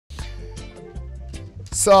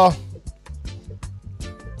So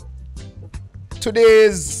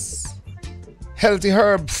today's healthy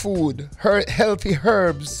herbs,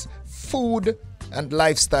 food and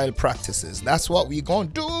lifestyle practices. That's what we're gonna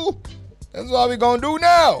do. That's what we're gonna do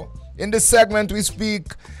now. In this segment, we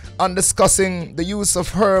speak on discussing the use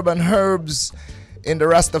of herbs in the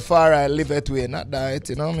Rastafari live way, not diet,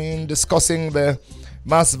 you know what I mean? Discussing the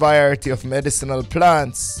mass variety of medicinal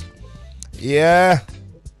plants. Yeah,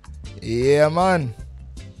 man.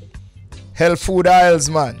 Health food aisles,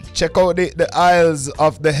 man. Check out the aisles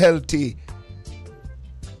of the healthy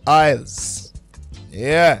aisles.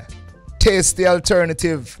 Yeah. Tasty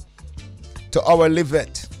alternative to our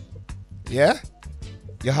livet. Yeah?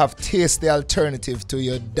 You have tasty alternative to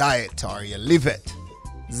your diet or your livet.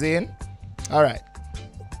 Zane? Alright.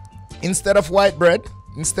 Instead of white bread,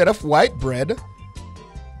 try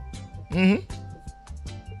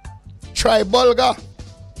bulgur.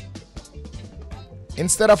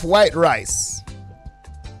 Instead of white rice.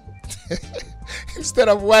 Instead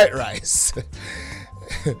of white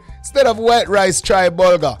rice, try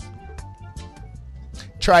bulgur.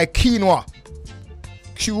 Try quinoa.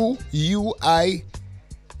 Quinoa.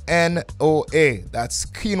 That's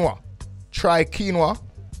quinoa. Try quinoa.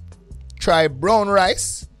 Try brown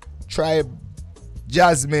rice. Try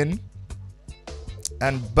jasmine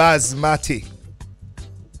and basmati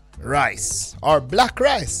rice or black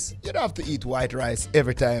rice. You don't have to eat white rice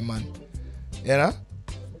every time, man. You know?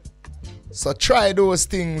 So try those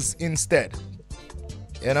things instead.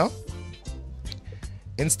 You know?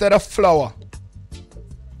 Instead of flour.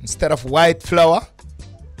 Instead of white flour.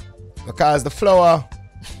 Because the flour,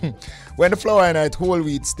 when the flour in its whole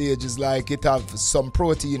wheat stage is like it have some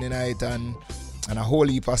protein in it and a whole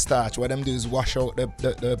heap of starch. What them do is wash out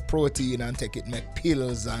the protein and take it, make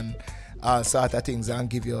pills and all sort of things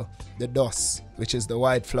and give you the dust, which is the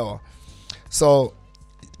white flour. So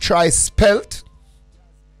try spelt.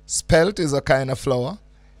 Spelt is a kind of flour.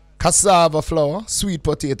 Cassava flour, sweet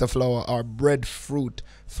potato flour, or breadfruit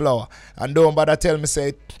flour. And don't bother tell me say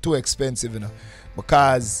it's too expensive, you know,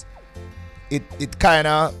 because it kind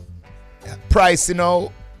of price, you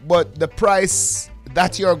know, but the price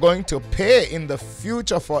that you're going to pay in the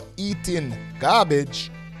future for eating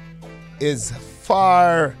garbage is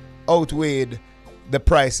far outweighed the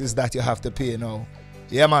prices that you have to pay now.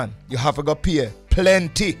 Yeah, man, you have to go pay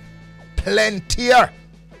plentier.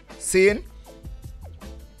 Seeing?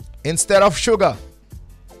 Instead of sugar,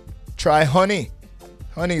 try honey.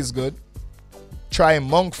 Honey is good. Try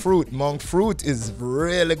monk fruit. Monk fruit is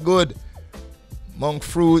really good. Monk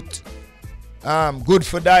fruit, good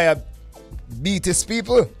for diabetes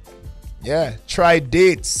people. Yeah, try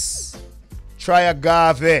dates. Try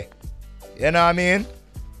agave. You know what I mean?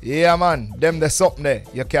 Yeah, man. Them there's something there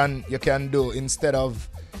you can do instead of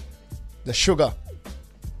the sugar.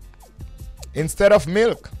 Instead of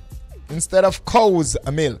milk. Instead of cow's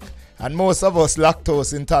milk. And most of us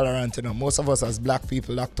lactose intolerant, you know. Most of us as black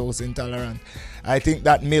people lactose intolerant. I think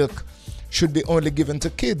that milk should be only given to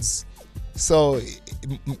kids. So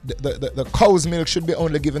the cow's milk should be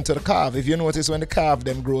only given to the calf. If you notice when the calf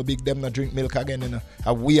them grow big, them not drink milk again, you know.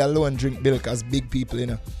 And we alone drink milk as big people, you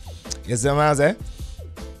know. You see what I'm saying?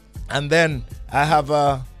 And then I have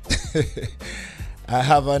a I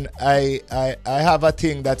have a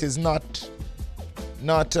thing that is not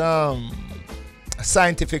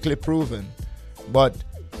scientifically proven, but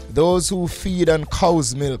those who feed on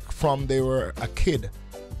cow's milk from they were a kid,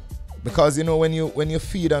 because you know when you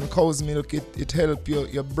feed on cow's milk, it helps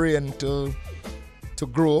your brain to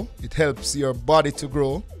grow, it helps your body to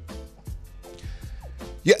grow.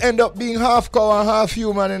 You end up being half cow and half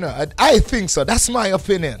human, you know. I think so. That's my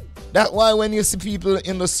opinion. That's why when you see people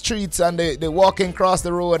in the streets and they walking across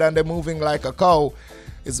the road and they're moving like a cow,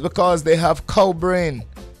 it's because they have cow brain.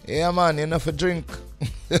 Yeah, man, enough to drink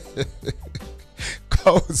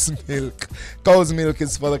cow's milk. Cow's milk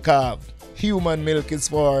is for the calf. Human milk is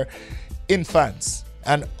for infants.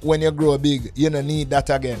 And when you grow big, you don't need that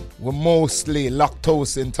again. We're mostly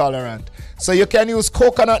lactose intolerant. So you can use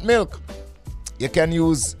coconut milk. You can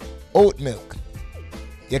use oat milk.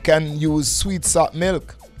 You can use sweet salt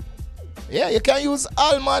milk. Yeah, you can use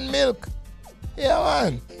almond milk. Yeah,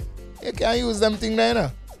 man. You can use them things there, you know.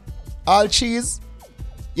 All cheese.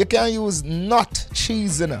 You can use nut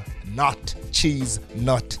cheese, you know. Nut cheese. You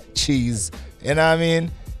know what I mean?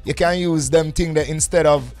 You can use them things there instead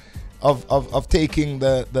of taking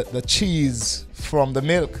the cheese from the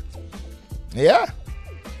milk. Yeah.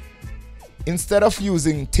 Instead of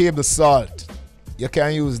using table salt, you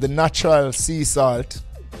can use the natural sea salt,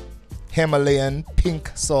 Himalayan pink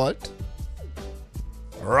salt,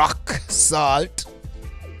 rock salt,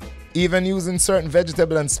 Even using certain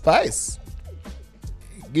vegetable and spice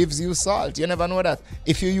gives you salt. You never know that.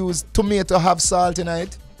 If you use tomato have salt in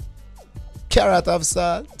it, carrot have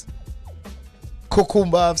salt,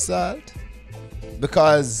 cucumber have salt,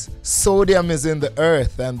 because sodium is in the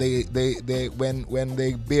earth, and they when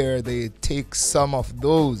they bear, they take some of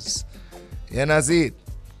those. You know it.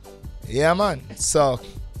 Yeah, man. So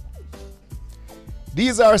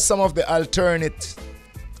these are some of the alternate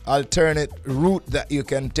route that you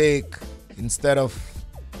can take instead of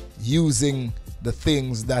using the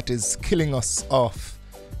things that is killing us off.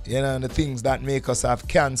 You know, the things that make us have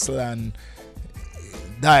cancer and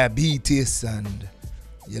diabetes, and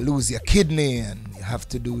you lose your kidney and you have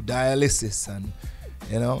to do dialysis, and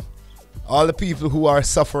you know, all the people who are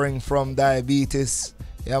suffering from diabetes,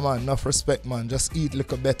 yeah man, enough respect, man. Just eat a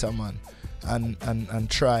little better, man, and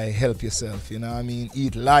try help yourself, you know what I mean?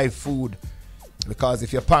 Eat live food, because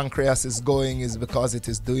if your pancreas is going, is because it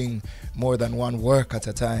is doing more than one work at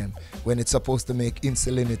a time. When it's supposed to make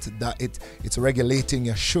insulin, it's regulating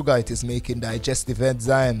your sugar, it is making digestive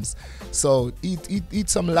enzymes. So eat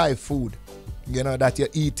some live food, you know, that you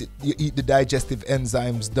eat the digestive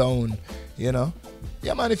enzymes down, you know.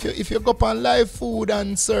 Yeah man, if you go on live food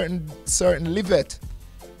and certain livet,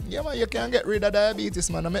 yeah man, you can't get rid of diabetes,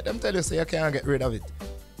 man. I make them tell you, so you can't get rid of it.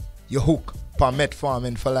 You hook for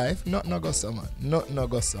metformin for life. Not no go so, man. Not no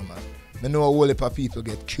go so, man. I know a whole heap of people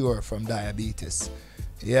get cured from diabetes.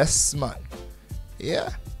 Yes, man. Yeah.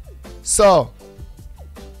 So,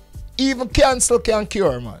 even cancer can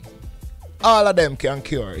cure, man. All of them can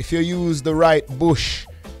cure. If you use the right bush,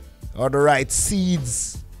 or the right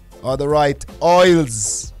seeds, or the right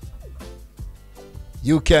oils,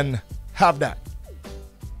 you can have that.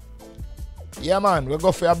 Yeah, man. We'll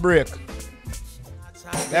go for a break.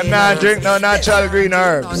 Them not drink no natural green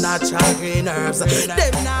herbs.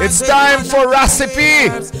 It's time for recipe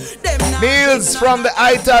meals from the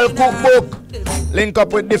Ital cookbook. Link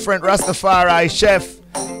up with different Rastafari chef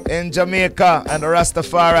in Jamaica and the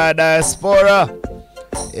Rastafari diaspora.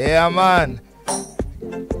 Yeah, man.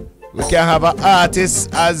 We can have an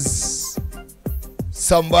artist as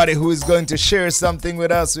somebody who is going to share something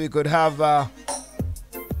with us. We could have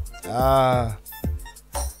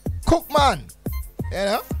cookman. You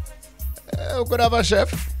know, we could have a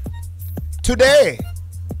chef. Today,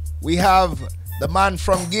 we have the man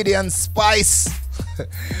from Gideon Spice,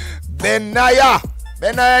 Benaya.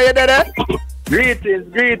 Benaya, you there?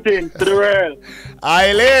 Greetings to the world.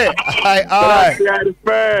 Aye. Selassie I the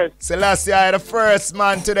first. Selassie I the first,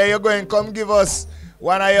 man. Today you're going to come give us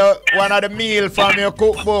one of the meal from your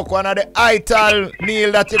cookbook, one of the ital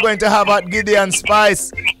meal that you're going to have at Gideon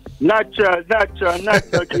Spice. Natural.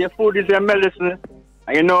 Your food is your medicine.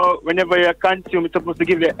 And you know, whenever you consume, it's supposed to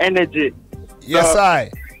give you energy. Yes, so,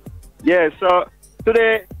 yeah, so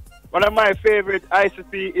today, one of my favorite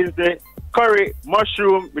ICP is the curry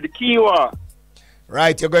mushroom with the kiwa.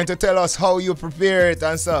 Right, you're going to tell us how you prepare it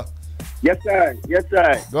and so. Yes, sir.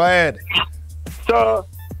 Go ahead. So,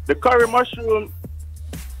 the curry mushroom,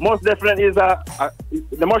 most definitely is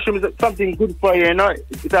the mushroom is something good for you, you know.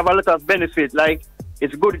 It have a lot of benefits, like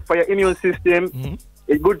it's good for your immune system,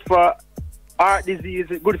 it's good for heart disease,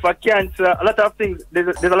 it's good for cancer, a lot of things.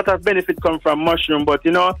 There's a lot of benefit come from mushroom, but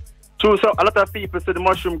you know, a lot of people say the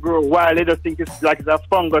mushroom grow wild. They just think it's like it's a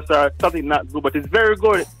fungus or something not good, but it's very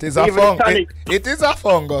good. It is a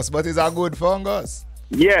fungus, but it's a good fungus.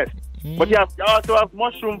 Yes, but you also have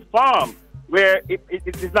mushroom farm where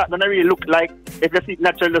it's not gonna really look like if you see it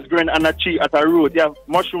naturally just growing on a tree at a root. You have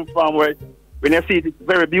mushroom farm where when you see it, it's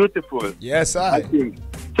very beautiful. Yes, I think.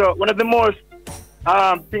 So one of the most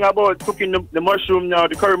thing about cooking the mushroom now,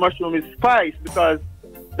 the curry mushroom, is spice, because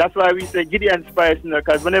that's why we say Gideon spice, you know,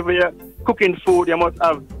 because whenever you're cooking food, you must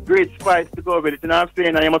have great spice to go with it, you know what I'm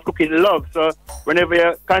saying? And you must cook in love. So whenever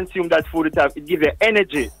you consume that food, it gives you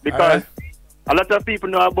energy, because a lot of people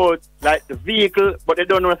know about like the vehicle, but they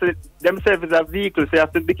don't know themselves as a vehicle. So you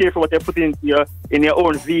have to be careful what you put in your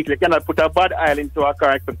own vehicle. You cannot put a bad oil into a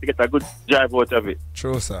car to get a good drive out of it.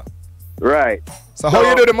 True, sir. Right. So how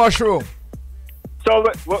you do the mushroom? So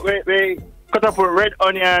we cut up with red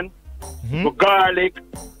onion, with garlic,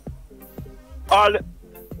 all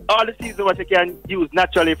the seasoning what you can use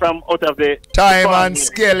naturally from out of the thyme and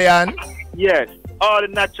scallion. Yes, all the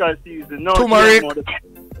natural seasoning. No turmeric.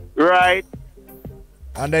 Right.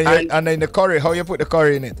 And then the curry, how you put the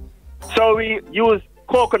curry in it? So we use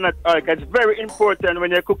coconut oil. It's very important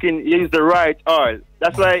when you're cooking, you use the right oil.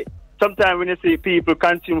 That's why sometimes when you see people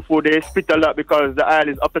consume food, they spit a lot because the oil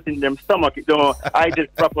is upsetting their stomach. It don't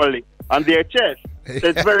digest properly on their chest. So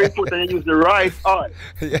it's very important you use the right oil.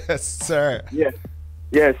 Yes, sir. Yes.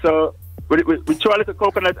 Yeah, so we throw a little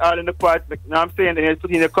coconut oil in the pot, like, you know what I'm saying? Then you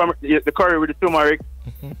put in the curry with the turmeric.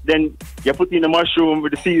 Then you put in the mushroom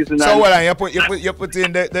with the seasoning. So what? You put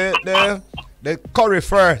in the curry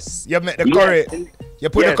first. You make the curry. You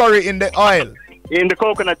put the curry in the oil. In the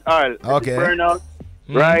coconut oil. Okay. Burn out,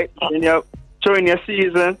 right? Then you throw in your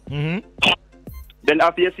season. Then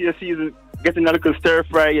after you see your season, get in a little stir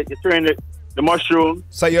fry. You throw in the mushroom.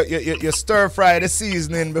 So you stir fry the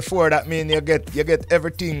seasoning before that. Mean you get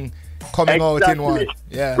everything coming out in one.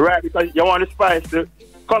 Yeah. Right, because you want the spice to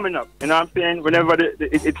coming up. You know what I'm saying? Whenever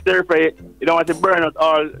it's stir fry, you don't want to burn out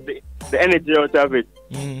all the energy out of it.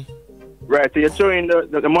 Right. So you throw in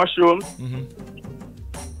the mushroom.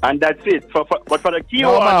 And that's it. But for the key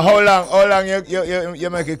one, man, how long you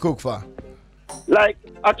make it cook for? Like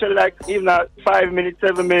even 5 minutes,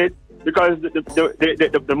 7 minutes, because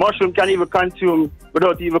the mushroom can even consume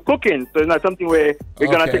without even cooking. So it's not something where we're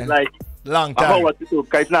gonna take like long time. A hour to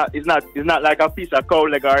cook. It's not like a piece of cow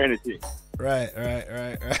leg or anything. Right.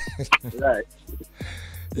 Right.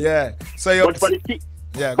 Yeah. So you. But for the key.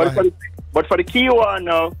 Yeah. But for the key one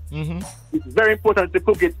now, it's very important to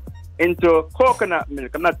cook it into coconut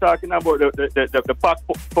milk. I'm not talking about the pack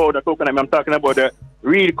powder coconut milk. I'm talking about the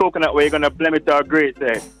real coconut where you're gonna blend it or grate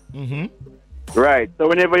it. Right. So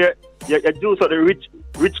whenever you juice out the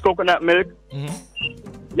rich coconut milk,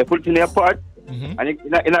 you put it in your pot, and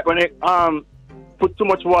you're not gonna put too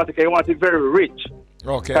much water because you want it very rich.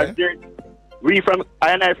 Okay. I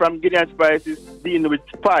from Gideon Spices dealing with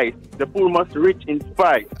spice. The food must rich in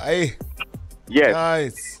spice. Aye. Yes.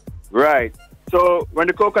 Nice. Right. So when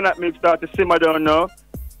the coconut milk starts to simmer down now,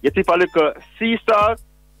 you tip a little sea salt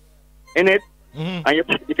in it, and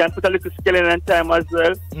you can put a little scallion and thyme as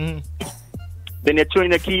well. Then you throw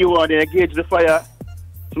in the kiwi, then you gauge the fire.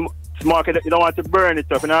 Smart, you don't want to burn it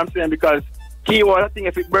up, you know what I'm saying? Because kiwi, I think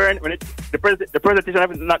if it burn, the presentation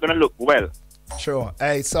of it is not going to look well. Sure.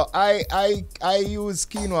 Hey, so I use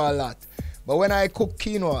quinoa a lot, but when I cook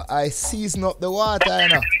quinoa, I season up the water, you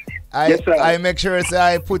know. I make sure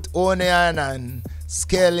I put onion and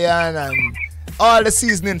scallion and all the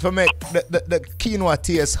seasoning for make the quinoa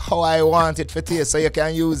taste how I want it for taste, so you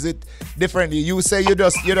can use it differently. You say you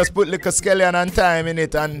just put little scallion and thyme in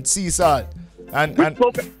it and sea salt and with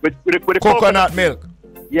coconut milk.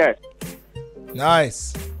 Yes.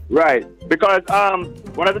 Nice. Right. Because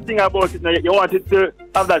one of the things about it, you want it to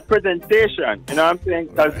have that presentation. You know what I'm saying?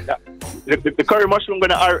 Because the curry mushroom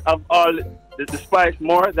gonna have all the spice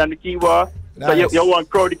more than the kiwi. Nice. So you want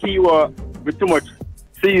to crowd the kiwi with too much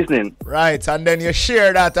seasoning. Right, and then you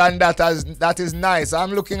share that, and that is nice.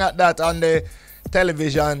 I'm looking at that on the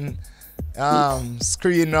television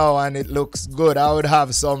screen now, and it looks good. I would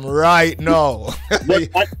have some right now. but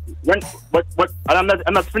I'm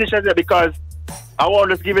not finished yet because I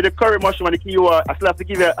want to give it the curry mushroom and the kiwi. I still have to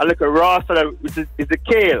give it a little raw salad, which is the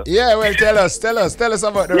kale. Yeah, well, tell us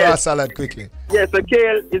about the raw salad quickly. Yeah, so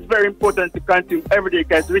kale is very important to consume every day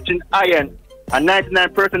because it's rich in iron, and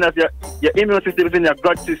 99% of your immune system is in your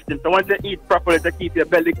gut system. So once you eat properly to keep your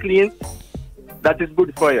belly clean, that is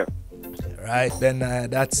good for you. Right, then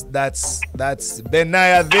that's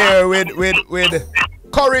Benaya there with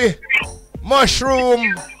curry,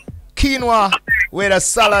 mushroom, quinoa with a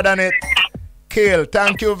salad on it. Kale,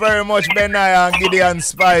 thank you very much, Benaya and Gideon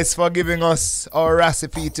Spice, for giving us our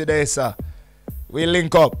recipe today, sir. We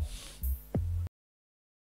link up.